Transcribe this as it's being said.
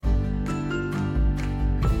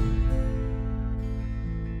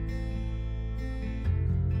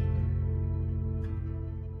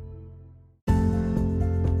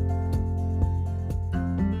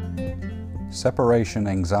Separation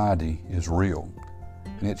anxiety is real,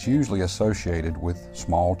 and it's usually associated with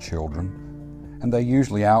small children, and they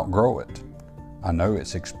usually outgrow it. I know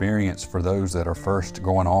it's experienced for those that are first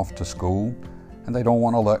going off to school, and they don't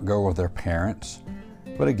want to let go of their parents.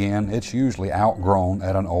 But again, it's usually outgrown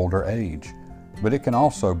at an older age. But it can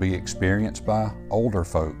also be experienced by older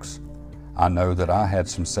folks. I know that I had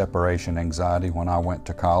some separation anxiety when I went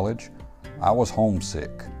to college. I was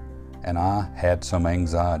homesick, and I had some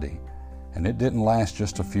anxiety. And it didn't last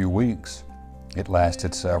just a few weeks. It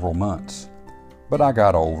lasted several months. But I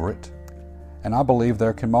got over it. And I believe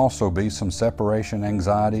there can also be some separation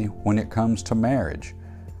anxiety when it comes to marriage.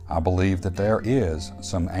 I believe that there is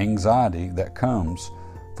some anxiety that comes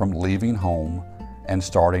from leaving home and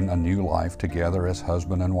starting a new life together as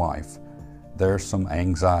husband and wife. There's some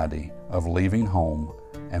anxiety of leaving home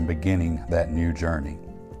and beginning that new journey.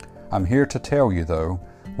 I'm here to tell you though,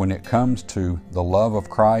 when it comes to the love of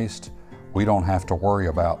Christ, we don't have to worry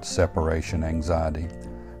about separation anxiety.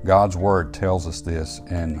 God's Word tells us this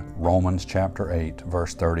in Romans chapter 8,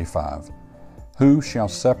 verse 35. Who shall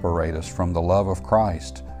separate us from the love of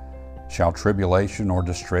Christ? Shall tribulation or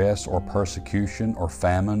distress or persecution or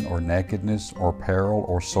famine or nakedness or peril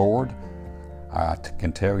or sword? I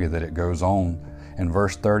can tell you that it goes on in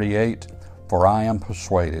verse 38, For I am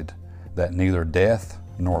persuaded that neither death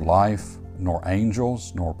nor life, nor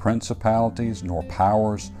angels, nor principalities, nor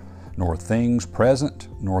powers, nor things present,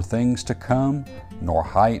 nor things to come, nor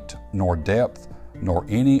height, nor depth, nor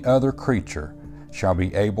any other creature shall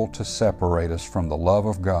be able to separate us from the love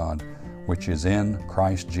of God, which is in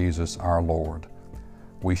Christ Jesus our Lord.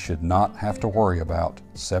 We should not have to worry about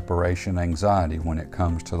separation anxiety when it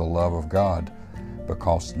comes to the love of God,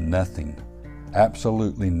 because nothing,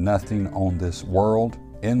 absolutely nothing on this world,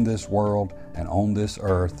 in this world, and on this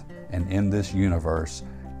earth, and in this universe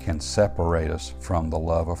can separate us from the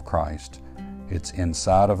love of Christ. It's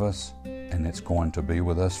inside of us, and it's going to be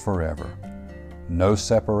with us forever. No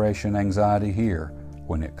separation anxiety here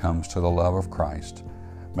when it comes to the love of Christ.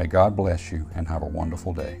 May God bless you and have a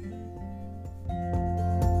wonderful day.